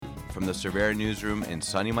From the Cervera Newsroom in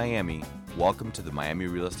sunny Miami, welcome to the Miami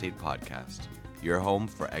Real Estate Podcast, your home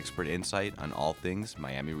for expert insight on all things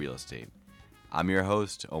Miami real estate. I'm your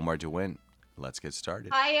host, Omar DeWint. Let's get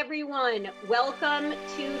started. Hi, everyone. Welcome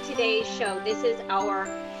to today's show. This is our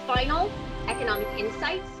final economic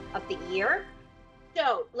insights of the year.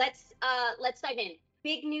 So let's dive in.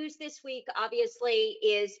 Big news this week, obviously,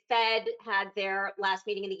 is Fed had their last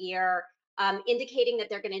meeting of the year, indicating that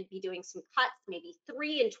they're going to be doing some cuts, maybe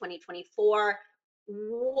 3 in 2024.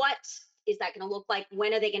 What is that going to look like?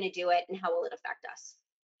 When are they going to do it, and how will it affect us?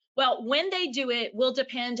 Well, when they do it will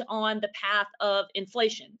depend on the path of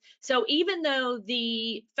inflation. So even though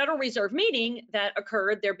the Federal Reserve meeting that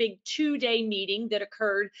occurred, their big 2-day meeting that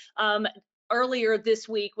occurred earlier this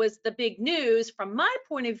week was the big news, from my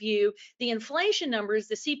point of view, the inflation numbers,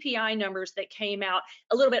 the CPI numbers that came out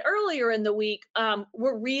a little bit earlier in the week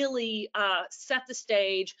were really set the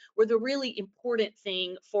stage, were the really important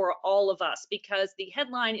thing for all of us, because the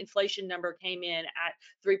headline inflation number came in at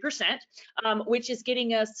 3%, which is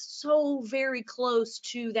getting us so very close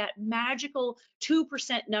to that magical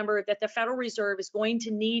 2% number that the Federal Reserve is going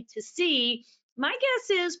to need to see. My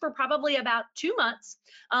guess is for probably about 2 months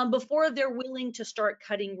before they're willing to start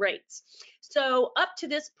cutting rates. So up to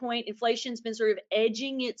this point, inflation's been sort of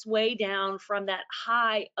edging its way down from that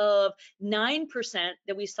high of 9%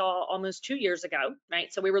 that we saw almost 2 years ago,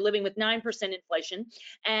 right? So we were living with 9% inflation,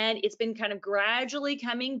 and it's been kind of gradually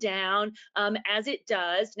coming down as it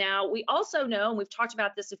does. Now, we also know, and we've talked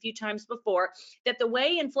about this a few times before, that the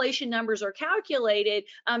way inflation numbers are calculated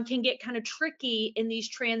can get kind of tricky in these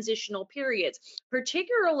transitional periods,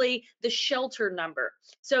 particularly the shelter number.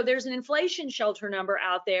 So there's an inflation shelter number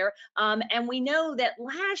out there, and we know that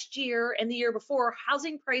last year and the year before,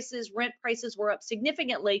 housing prices, rent prices were up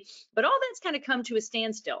significantly, but all that's kind of come to a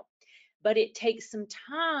standstill. But it takes some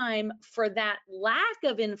time for that lack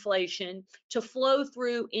of inflation to flow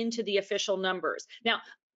through into the official numbers. Now,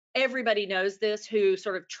 everybody knows this who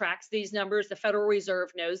sort of tracks these numbers. The Federal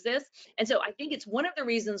Reserve knows this. And so I think it's one of the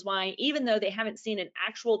reasons why, even though they haven't seen an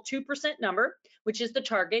actual 2% number, which is the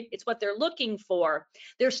target, it's what they're looking for,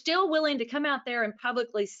 they're still willing to come out there and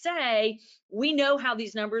publicly say, we know how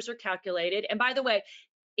these numbers are calculated. And by the way,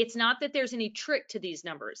 it's not that there's any trick to these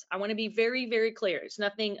numbers. I want to be very, very clear. It's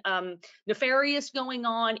nothing nefarious going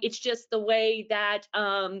on. It's just the way that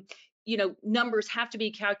numbers have to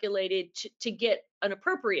be calculated to get an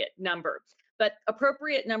appropriate number. But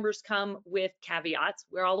appropriate numbers come with caveats.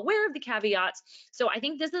 We're all aware of the caveats. So I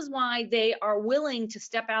think this is why they are willing to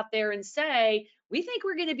step out there and say, we think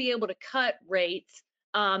we're going to be able to cut rates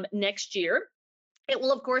next year. It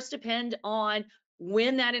will, of course, depend on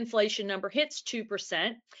when that inflation number hits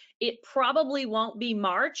 2%. It probably won't be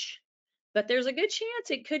March, but there's a good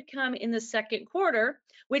chance it could come in the second quarter,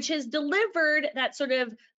 which has delivered that sort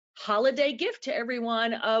of holiday gift to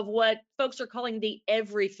everyone of what folks are calling the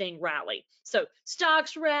everything rally. So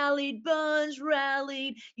stocks rallied, bonds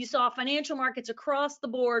rallied, you saw financial markets across the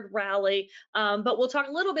board rally, but we'll talk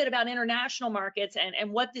a little bit about international markets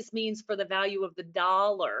and what this means for the value of the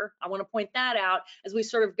dollar. I want to point that out as we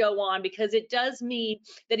sort of go on, because it does mean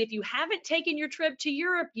that if you haven't taken your trip to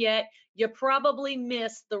Europe yet, you probably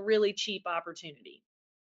missed the really cheap opportunity.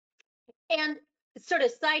 And sort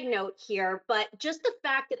of side note here, but just the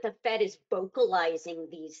fact that the Fed is vocalizing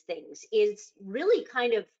these things is really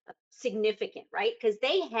kind of significant, right? Because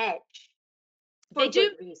they hedge for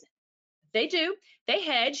good reason. They do. They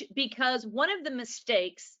hedge because one of the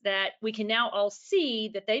mistakes that we can now all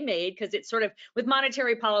see that they made, because it's sort of with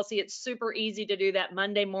monetary policy, it's super easy to do that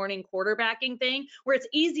Monday morning quarterbacking thing where it's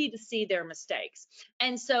easy to see their mistakes.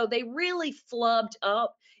 And so they really flubbed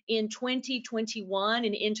up in 2021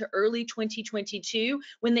 and into early 2022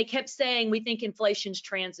 when they kept saying, we think inflation's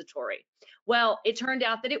transitory. Well, it turned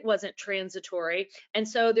out that it wasn't transitory. And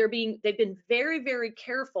so they've been very, very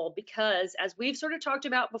careful, because as we've sort of talked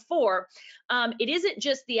about before, it isn't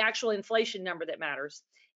just the actual inflation number that matters.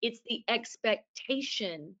 It's the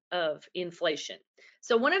expectation of inflation.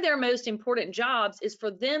 So one of their most important jobs is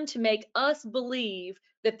for them to make us believe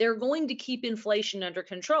that they're going to keep inflation under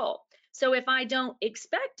control. So if I don't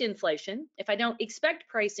expect inflation, if I don't expect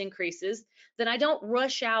price increases, then I don't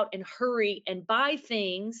rush out and hurry and buy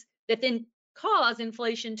things that then cause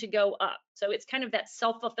inflation to go up. So it's kind of that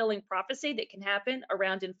self-fulfilling prophecy that can happen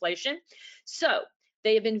around inflation. So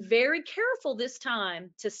they have been very careful this time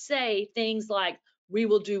to say things like, we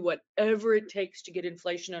will do whatever it takes to get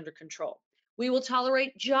inflation under control. We will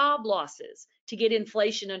tolerate job losses to get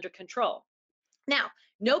inflation under control. Now,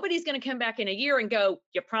 nobody's going to come back in a year and go,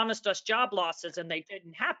 you promised us job losses and they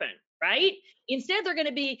didn't happen, right? Instead, they're going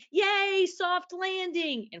to be, yay, soft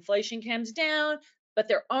landing. Inflation comes down, but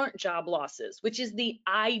there aren't job losses, which is the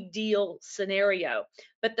ideal scenario.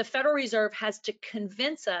 But the Federal Reserve has to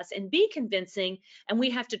convince us and be convincing, and we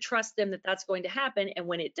have to trust them that that's going to happen. And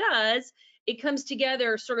when it does, it comes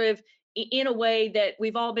together sort of in a way that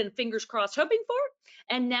we've all been fingers crossed hoping for,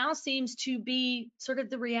 and now seems to be sort of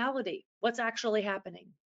the reality, what's actually happening.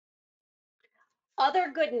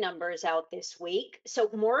 Other good numbers out this week. So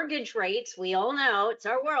mortgage rates, we all know it's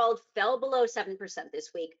our world, fell below 7%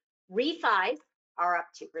 this week. Refis are up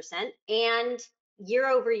 2%, and year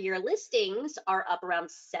over year listings are up around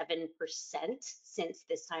 7% since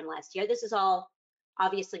this time last year. This is all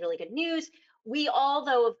obviously really good news. We all,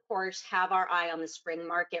 though, of course, have our eye on the spring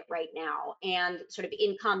market right now, and sort of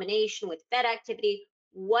in combination with Fed activity,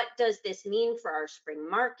 what does this mean for our spring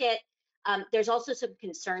market? There's also some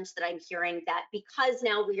concerns that I'm hearing that because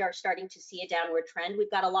now we are starting to see a downward trend,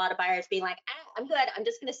 we've got a lot of buyers being like, I'm good, I'm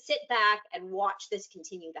just going to sit back and watch this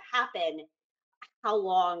continue to happen. How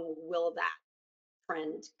long will that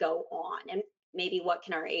trend go on? And maybe what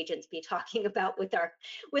can our agents be talking about with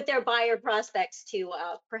their buyer prospects to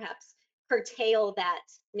perhaps curtail that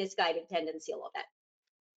misguided tendency a little bit?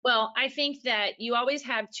 Well, I think that you always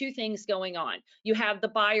have two things going on. You have the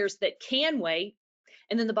buyers that can wait,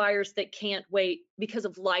 and then the buyers that can't wait because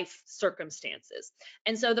of life circumstances.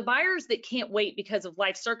 And so the buyers that can't wait because of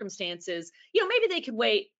life circumstances, maybe they could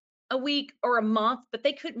wait a week or a month, but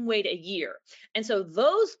they couldn't wait a year. And so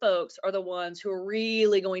those folks are the ones who are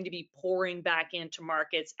really going to be pouring back into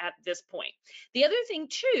markets at this point. The other thing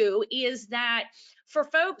too is that for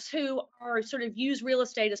folks who are sort of use real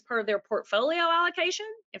estate as part of their portfolio allocation,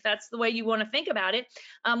 if that's the way you want to think about it,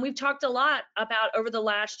 we've talked a lot about over the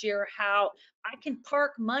last year how I can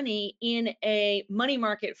park money in a money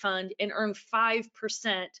market fund and earn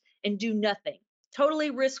 5% and do nothing.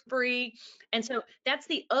 Totally risk-free. And so that's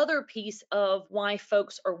the other piece of why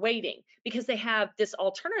folks are waiting, because they have this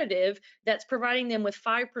alternative that's providing them with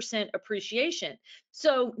 5% appreciation.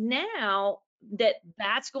 So now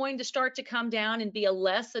that's going to start to come down and be a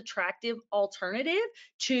less attractive alternative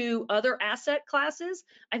to other asset classes,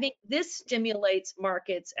 I think this stimulates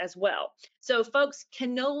markets as well. So folks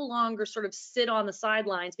can no longer sort of sit on the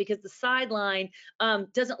sidelines because the sideline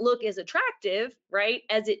doesn't look as attractive, right,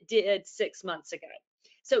 as it did 6 months ago.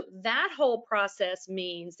 So that whole process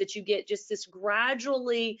means that you get just this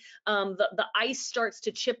gradually, the ice starts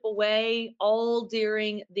to chip away all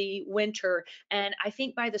during the winter. And I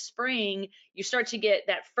think by the spring, you start to get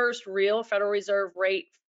that first real Federal Reserve rate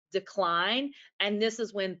decline. And this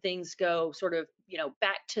is when things go sort of,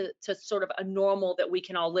 back to sort of a normal that we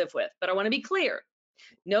can all live with. But I want to be clear,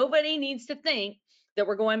 nobody needs to think that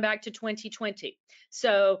we're going back to 2020.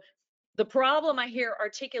 So the problem I hear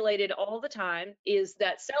articulated all the time is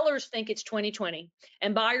that sellers think it's 2020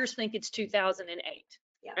 and buyers think it's 2008,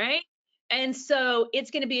 Yeah. right? And so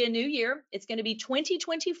it's going to be a new year. It's going to be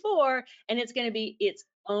 2024, and it's going to be its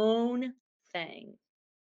own thing.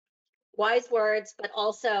 Wise words, but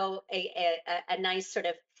also a nice sort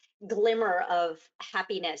of glimmer of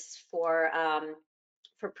happiness for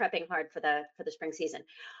prepping hard for the spring season.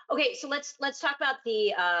 Okay, so let's talk about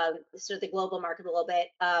the sort of the global market a little bit.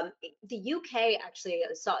 The UK actually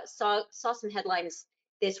saw some headlines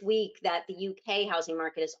this week that the UK housing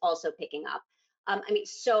market is also picking up. I mean,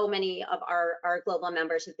 so many of our global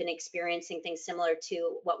members have been experiencing things similar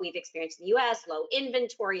to what we've experienced in the US: low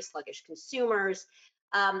inventory, sluggish consumers.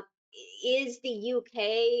 Is the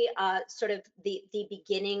UK sort of the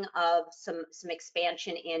beginning of some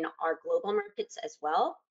expansion in our global markets as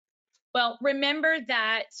well? Well, remember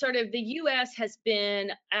that sort of the US has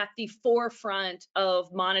been at the forefront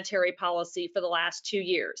of monetary policy for the last 2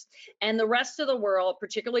 years. And the rest of the world,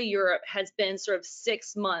 particularly Europe, has been sort of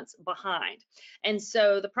 6 months behind. And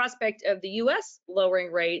so the prospect of the US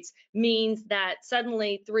lowering rates means that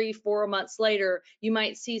suddenly 3-4 months later, you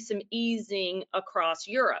might see some easing across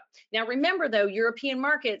Europe. Now, remember though, European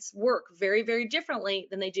markets work very, very differently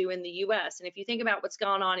than they do in the US. And if you think about what's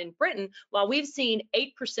gone on in Britain, while we've seen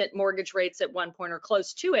 8% mortgage rates at one point or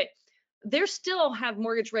close to it, they still have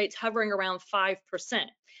mortgage rates hovering around 5%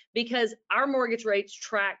 because our mortgage rates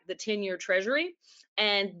track the 10-year treasury,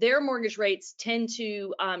 and their mortgage rates tend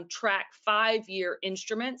to track 5-year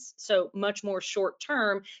instruments, so much more short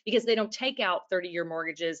term, because they don't take out 30-year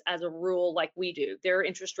mortgages as a rule like we do. Their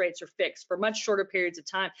interest rates are fixed for much shorter periods of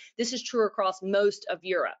time. This is true across most of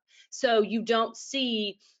Europe. So you don't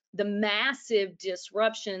see the massive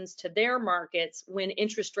disruptions to their markets when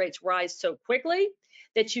interest rates rise so quickly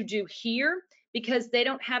that you do here, because they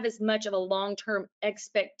don't have as much of a long-term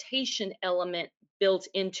expectation element built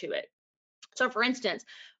into it. So for instance,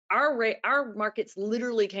 our markets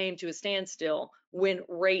literally came to a standstill when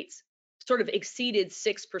rates sort of exceeded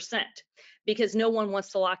 6% because no one wants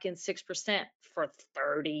to lock in 6% for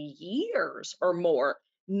 30 years or more,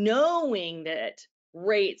 knowing that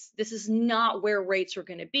this is not where rates are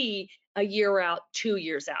going to be a year out, 2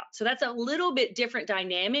 years out. So that's a little bit different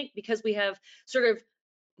dynamic because we have sort of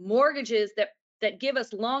mortgages that give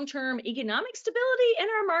us long-term economic stability in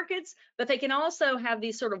our markets, but they can also have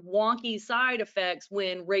these sort of wonky side effects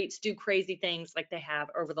when rates do crazy things like they have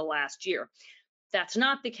over the last year. That's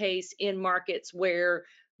not the case in markets where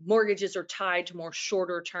mortgages are tied to more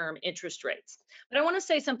shorter term interest rates. But I want to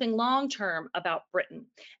say something long term about Britain,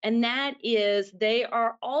 and that is they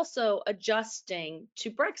are also adjusting to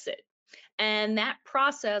Brexit. And that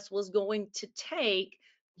process was going to take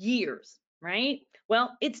years, right?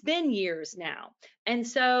 Well, it's been years now. And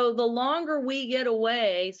so the longer we get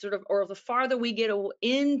away, sort of, or the farther we get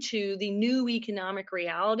into the new economic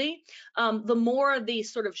reality, the more the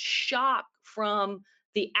sort of shock from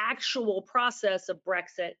the actual process of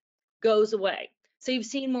Brexit goes away. So you've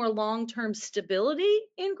seen more long-term stability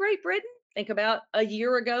in Great Britain. Think about a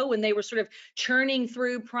year ago when they were sort of churning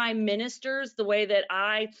through prime ministers the way that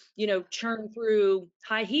I, churn through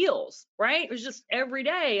high heels, right? It was just every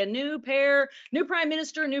day a new prime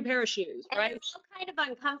minister, a new pair of shoes, And right? they're all kind of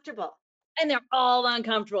uncomfortable. And they're all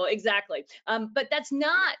uncomfortable, exactly. But that's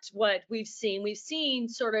not what we've seen. We've seen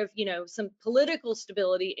sort of, some political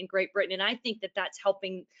stability in Great Britain, and I think that that's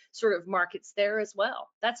helping sort of markets there as well.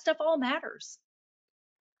 That stuff all matters.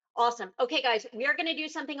 Awesome. Okay, guys, we are going to do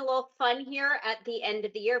something a little fun here at the end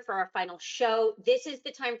of the year for our final show. This is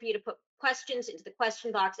the time for you to put questions into the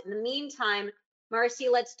question box. In the meantime, Marcy,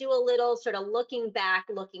 let's do a little sort of looking back,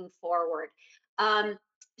 looking forward.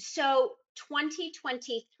 So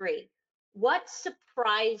 2023, what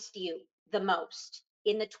surprised you the most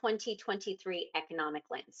in the 2023 economic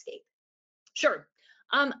landscape? Sure.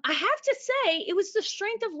 I have to say it was the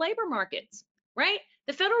strength of labor markets, right?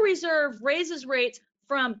 The Federal Reserve raises rates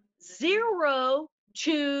from 0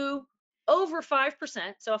 to over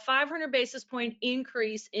 5%, so a 500 basis point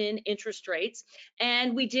increase in interest rates.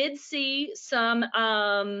 And we did see some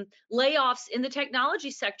layoffs in the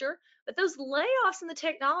technology sector, but those layoffs in the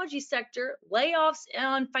technology sector, layoffs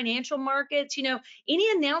on financial markets,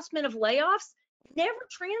 any announcement of layoffs never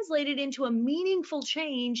translated into a meaningful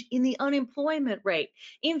change in the unemployment rate.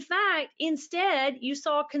 In fact, instead, you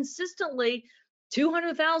saw consistently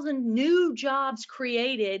 200,000 new jobs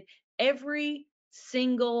created every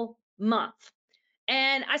single month.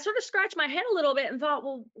 And I sort of scratched my head a little bit and thought,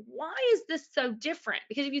 well, why is this so different?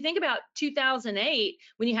 Because if you think about 2008,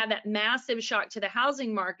 when you had that massive shock to the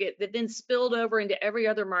housing market that then spilled over into every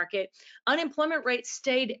other market, unemployment rates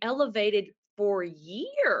stayed elevated for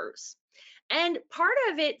years. And part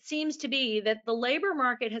of it seems to be that the labor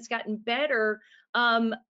market has gotten better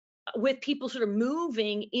with people sort of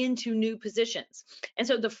moving into new positions. And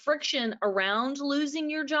so the friction around losing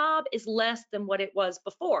your job is less than what it was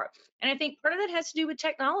before. And I think part of that has to do with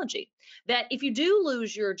technology, that if you do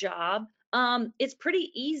lose your job, it's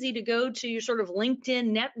pretty easy to go to your sort of LinkedIn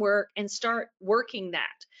network and start working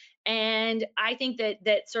that. And I think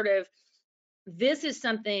that sort of this is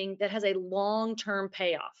something that has a long-term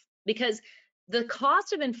payoff, because the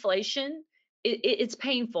cost of inflation, it's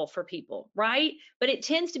painful for people, right? But it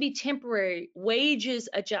tends to be temporary. Wages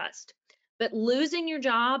adjust. But losing your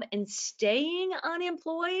job and staying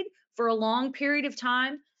unemployed for a long period of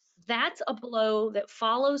time, that's a blow that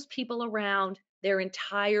follows people around their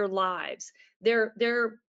entire lives. Their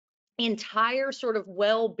entire sort of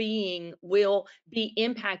well-being will be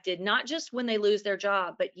impacted, not just when they lose their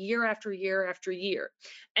job, but year after year after year.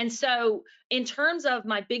 And so in terms of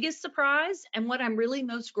my biggest surprise and what I'm really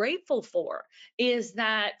most grateful for is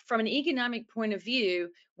that from an economic point of view,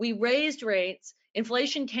 we raised rates,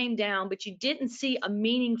 inflation came down, but you didn't see a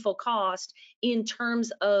meaningful cost in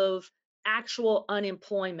terms of actual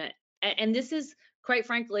unemployment. And this is, quite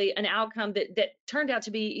frankly, an outcome that turned out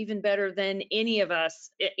to be even better than any of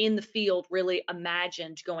us in the field really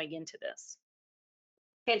imagined going into this.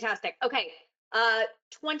 Fantastic. Okay,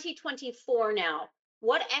 2024 now.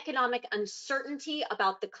 What economic uncertainty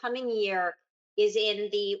about the coming year is in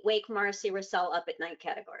the Wake Marcy Russell Up at Night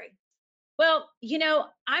category? Well,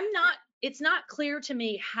 it's not clear to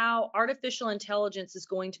me how artificial intelligence is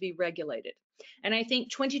going to be regulated. And I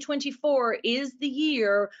think 2024 is the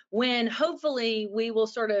year when hopefully we will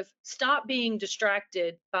sort of stop being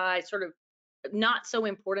distracted by sort of not so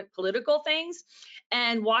important political things,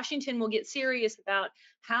 and Washington will get serious about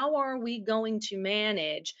how are we going to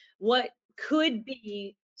manage what could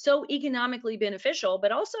be so economically beneficial,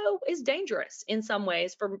 but also is dangerous in some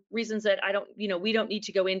ways for reasons that I don't, we don't need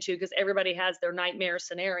to go into because everybody has their nightmare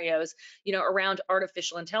scenarios, around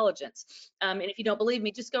artificial intelligence. And if you don't believe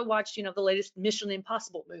me, just go watch, the latest Mission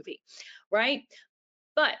Impossible movie, right?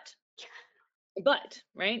 But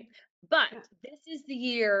right, but Yeah. this is the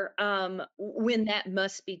year when that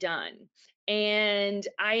must be done, and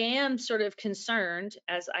I am sort of concerned,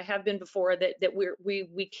 as I have been before, that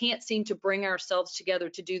we can't seem to bring ourselves together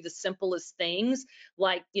to do the simplest things,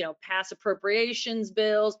 like pass appropriations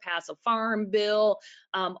bills, pass a farm bill,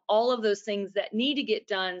 all of those things that need to get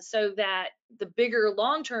done, so that the bigger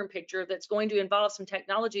long-term picture that's going to involve some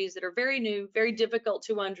technologies that are very new, very difficult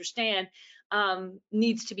to understand,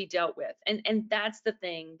 needs to be dealt with. And that's the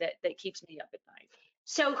thing that keeps me up at night.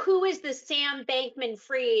 So who is the Sam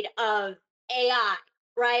Bankman-Fried of AI,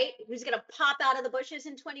 right? Who's going to pop out of the bushes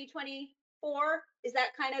in 2024? Is that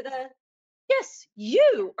kind of the Yes,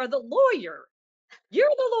 you are the lawyer. You're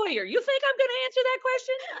the lawyer. You think I'm going to answer that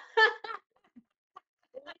question?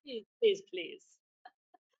 Please, please.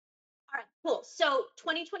 All right, cool. So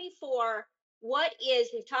 2024,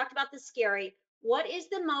 we've talked about the scary, what is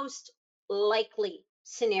the most likely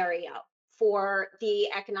scenario for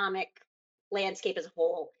the economic landscape as a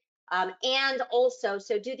whole? And also,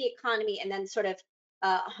 so do the economy and then sort of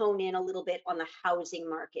hone in a little bit on the housing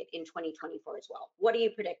market in 2024 as well. What are you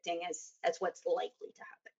predicting as what's likely to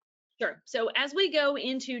happen? Sure. So as we go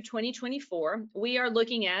into 2024, we are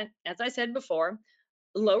looking at, as I said before,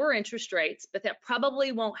 lower interest rates, but that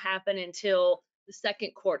probably won't happen until the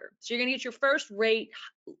second quarter. So you're going to get your first rate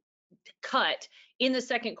cut in the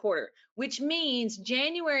second quarter, which means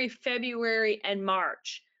January, February, and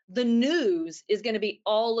March, the news is going to be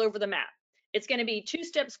all over the map. It's going to be 2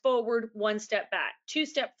 steps forward, 1 step back, 2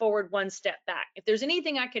 step forward, 1 step back. If there's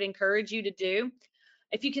anything I could encourage you to do,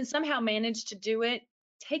 if you can somehow manage to do it,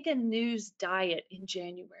 take a news diet in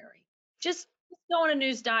January. Just go on a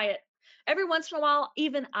news diet. Every once in a while,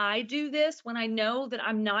 even I do this when I know that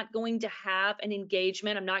I'm not going to have an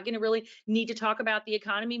engagement. I'm not going to really need to talk about the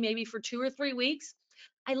economy maybe for 2 or 3 weeks.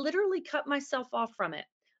 I literally cut myself off from it.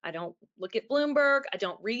 I don't look at Bloomberg. I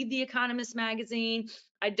don't read The Economist magazine.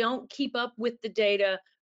 I don't keep up with the data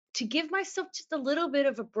to give myself just a little bit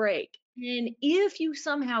of a break. And if you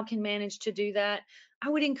somehow can manage to do that, I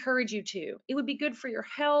would encourage you to. It would be good for your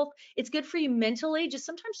health. It's good for you mentally, just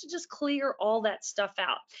sometimes to just clear all that stuff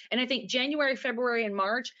out. And I think January, February, and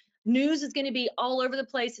March, news is going to be all over the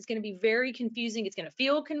place. It's going to be very confusing. It's going to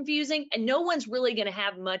feel confusing. And no one's really going to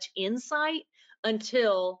have much insight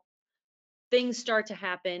until things start to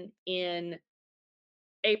happen in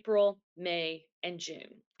April, May, and June.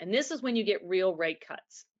 And this is when you get real rate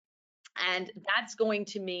cuts. And that's going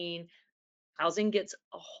to mean housing gets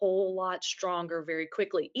a whole lot stronger very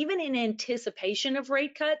quickly, even in anticipation of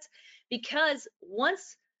rate cuts, because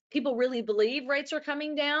once people really believe rates are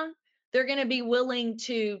coming down, they're going to be willing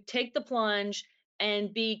to take the plunge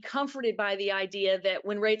and be comforted by the idea that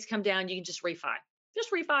when rates come down, you can just refi,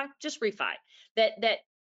 just refi, just refi. That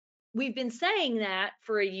we've been saying that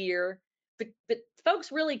for a year, but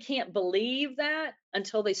folks really can't believe that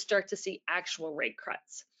until they start to see actual rate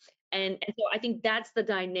cuts. And so I think that's the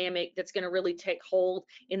dynamic that's going to really take hold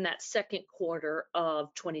in that second quarter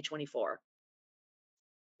of 2024.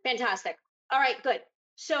 Fantastic. All right, good.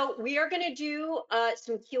 So we are going to do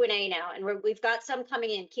some Q&A now, and we've got some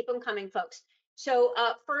coming in. Keep them coming, folks. So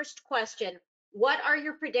first question, what are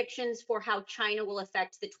your predictions for how China will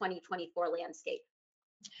affect the 2024 landscape?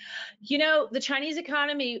 The Chinese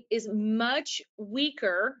economy is much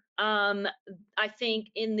weaker, I think,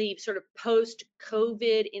 in the sort of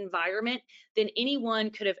post-COVID environment than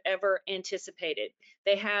anyone could have ever anticipated.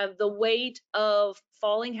 They have the weight of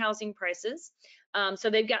falling housing prices.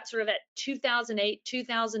 So they've got sort of that 2008,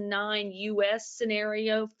 2009 US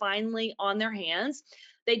scenario finally on their hands.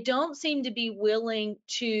 They don't seem to be willing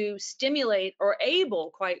to stimulate or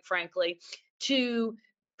able, quite frankly, to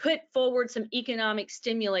put forward some economic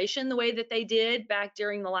stimulation the way that they did back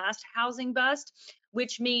during the last housing bust,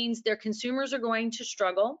 which means their consumers are going to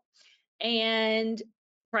struggle and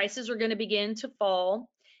prices are going to begin to fall.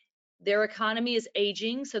 Their economy is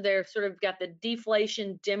aging, so they're sort of got the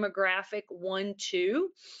deflation demographic 1-2.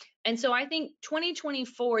 And so I think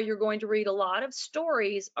 2024, you're going to read a lot of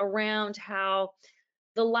stories around how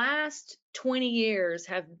the last 20 years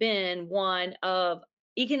have been one of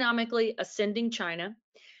economically ascending China,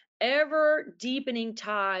 ever deepening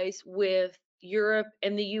ties with Europe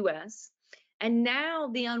and the US. And now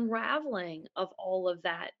the unraveling of all of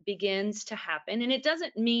that begins to happen. And it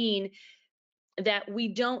doesn't mean that we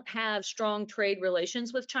don't have strong trade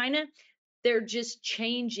relations with China. they're just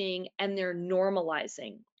changing and they're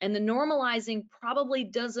normalizing. And the normalizing probably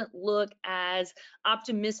doesn't look as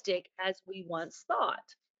optimistic as we once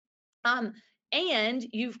thought. Um, and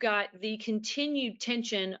you've got the continued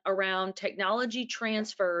tension around technology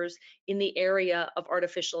transfers in the area of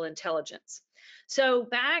artificial intelligence. So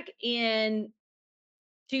back in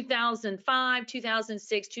 2005,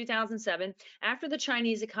 2006, 2007, after the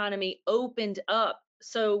Chinese economy opened up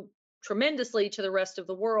so tremendously to the rest of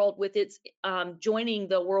the world with its joining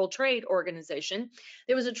the World Trade Organization,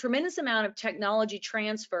 there was a tremendous amount of technology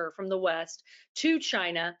transfer from the West to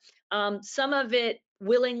China, some of it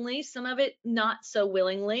willingly, some of it not so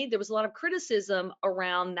willingly. There was a lot of criticism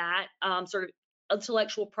around that sort of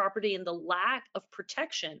intellectual property and the lack of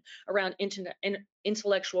protection around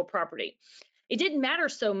intellectual property. It didn't matter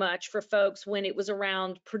so much for folks when it was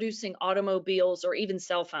around producing automobiles or even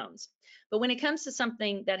cell phones. But when it comes to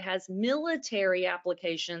something that has military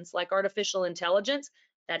applications like artificial intelligence,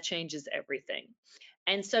 that changes everything.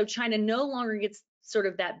 And so China no longer gets sort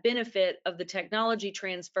of that benefit of the technology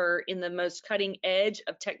transfer in the most cutting edge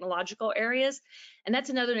of technological areas. And that's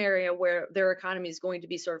another area where their economy is going to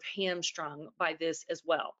be sort of hamstrung by this as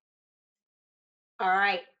well. All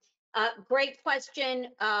right. Great question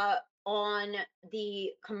on the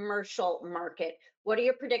commercial market. What are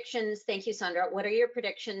your predictions? Thank you, Sandra. What are your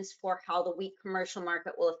predictions for how the weak commercial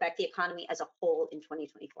market will affect the economy as a whole in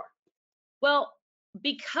 2024? Well,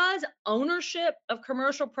 because ownership of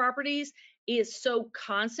commercial properties is so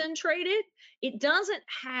concentrated, it doesn't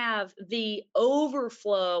have the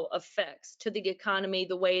overflow effects to the economy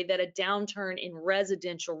the way that a downturn in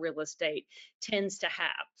residential real estate tends to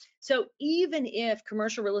have. So even if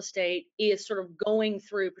commercial real estate is sort of going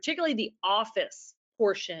through, particularly the office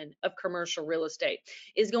portion of commercial real estate,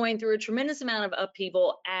 is going through a tremendous amount of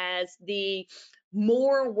upheaval as the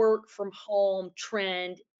more work from home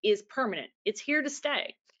trend is permanent. It's here to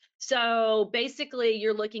stay. So basically,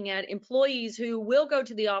 you're looking at employees who will go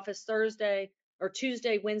to the office Thursday or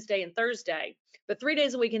Tuesday, Wednesday, and Thursday. But 3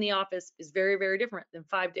 days a week in the office is very, very different than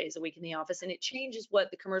 5 days a week in the office. And it changes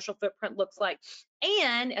what the commercial footprint looks like.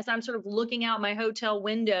 And as I'm sort of looking out my hotel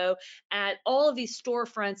window at all of these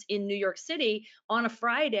storefronts in New York City on a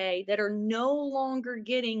Friday that are no longer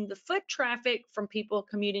getting the foot traffic from people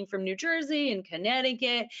commuting from New Jersey and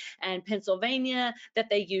Connecticut and Pennsylvania that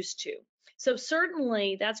they used to. So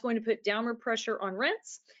certainly that's going to put downward pressure on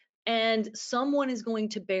rents, and someone is going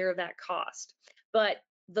to bear that cost. But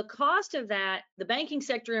the cost of that, the banking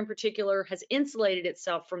sector in particular, has insulated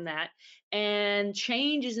itself from that, and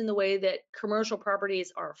changes in the way that commercial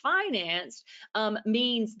properties are financed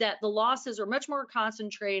means that the losses are much more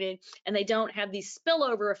concentrated, and they don't have these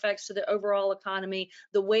spillover effects to the overall economy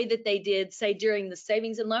the way that they did, say, during the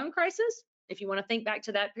savings and loan crisis. If you want to think back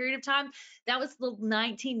to that period of time, that was the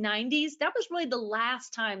 1990s. That was really the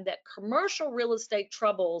last time that commercial real estate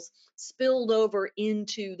troubles spilled over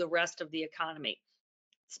into the rest of the economy.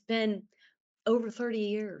 It's been over 30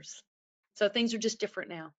 years. So things are just different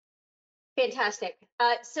now. Fantastic.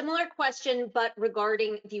 Similar question, but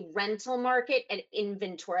regarding the rental market and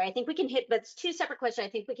inventory. I think we can hit, but it's two separate questions. I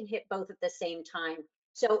think we can hit both at the same time.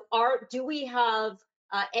 So do we have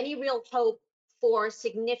any real hope for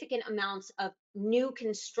significant amounts of new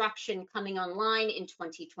construction coming online in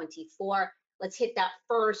 2024? Let's hit that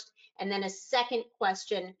first. And then a second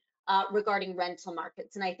question regarding rental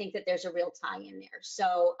markets. And I think that there's a real tie in there.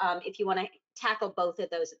 So if you want to tackle both of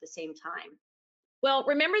those at the same time. Well,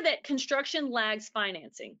 remember that construction lags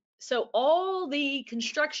financing. So all the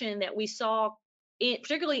construction that we saw,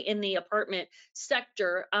 particularly in the apartment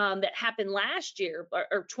sector, that happened last year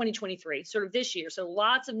or 2023, sort of this year. So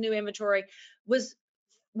lots of new inventory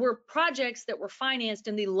were projects that were financed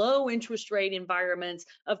in the low interest rate environments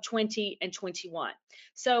of 20 and 21.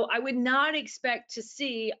 So I would not expect to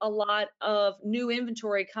see a lot of new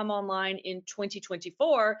inventory come online in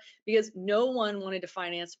 2024 because no one wanted to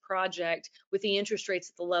finance a project with the interest rates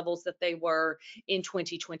at the levels that they were in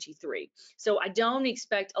 2023. So I don't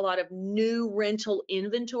expect a lot of new rental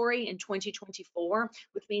inventory in 2024,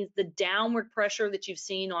 which means the downward pressure that you've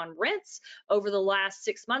seen on rents over the last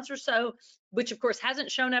 6 months or so, which of course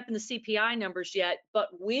hasn't shown up in the CPI numbers yet, but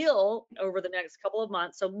will over the next couple of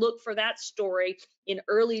months. So look for that story in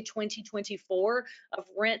early 2024 of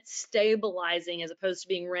rents stabilizing as opposed to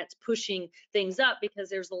being rents pushing things up, because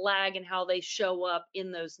there's a lag in how they show up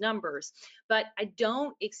in those numbers. But I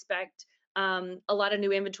don't expect a lot of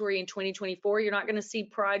new inventory in 2024. You're not going to see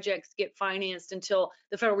projects get financed until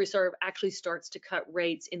the Federal Reserve actually starts to cut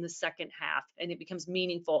rates in the second half, and it becomes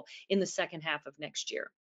meaningful in the second half of next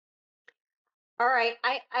year. All right,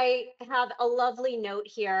 I have a lovely note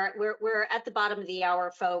here. We're at the bottom of the hour,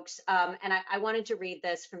 folks, and I wanted to read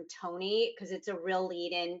this from Tony because it's a real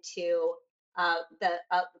lead into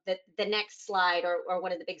the next slide, or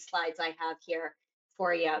one of the big slides I have here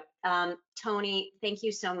for you. Tony, thank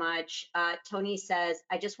you so much. Tony says,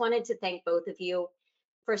 I just wanted to thank both of you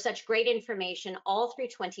for such great information all through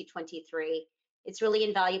 2023. It's really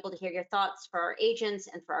invaluable to hear your thoughts for our agents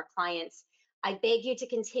and for our clients. I beg you to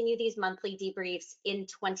continue these monthly debriefs in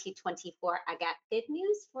 2024. I got good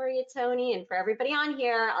news for you, Tony, and for everybody on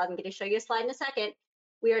here. I'm going to show you a slide in a second.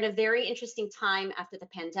 We are at a very interesting time after the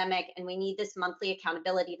pandemic, and we need this monthly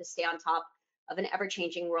accountability to stay on top of an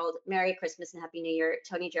ever-changing world. Merry Christmas and Happy New Year.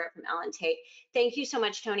 Tony Jarrett from Allen Tate. Thank you so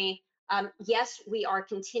much, Tony. Yes, we are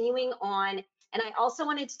continuing on. And I also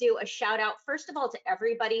wanted to do a shout out, first of all, to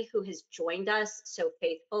everybody who has joined us so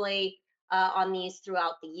faithfully on these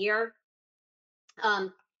throughout the year.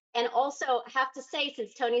 And also have to say,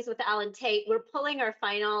 since Tony's with Allen Tate, we're pulling our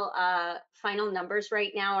final numbers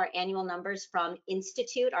right now, our annual numbers from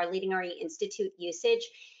Institute, our Leading RE Institute usage.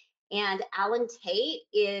 And Allen Tate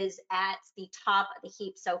is at the top of the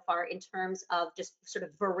heap so far in terms of just sort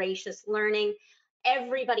of voracious learning.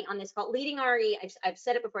 Everybody on this call, Leading RE, I've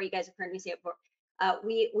said it before, you guys have heard me say it before,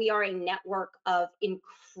 we are a network of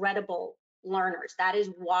incredible learners. That is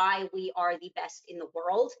why we are the best in the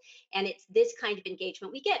world. And it's this kind of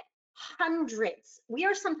engagement. We get hundreds. We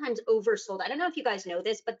are sometimes oversold. I don't know if you guys know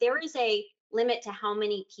this, but there is a limit to how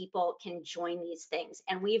many people can join these things.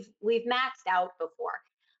 And we've maxed out before.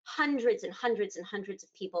 Hundreds and hundreds and hundreds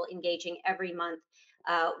of people engaging every month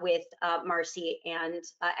with Marcy and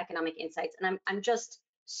Economic Insights. And I'm just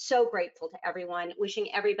so grateful to everyone, wishing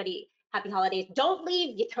everybody happy holidays. Don't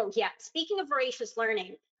leave yet. Speaking of voracious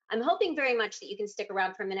learning, I'm hoping very much that you can stick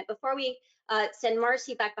around for a minute before we send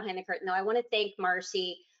Marcy back behind the curtain, though. I want to thank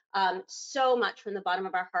Marcy so much from the bottom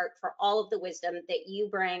of our heart for all of the wisdom that you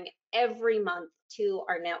bring every month to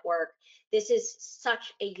our network. This is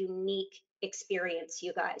such a unique experience,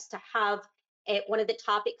 you guys, to have one of the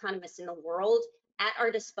top economists in the world at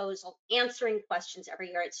our disposal, answering questions every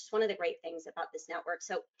year. It's just one of the great things about this network.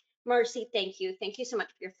 So Marcy, thank you. Thank you so much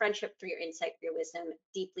for your friendship, for your insight, for your wisdom.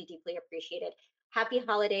 Deeply, deeply appreciated. Happy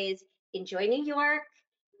holidays. Enjoy New York.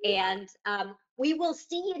 And we will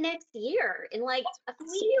see you next year in like a few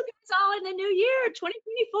See you guys all in the new year,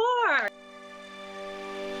 2024.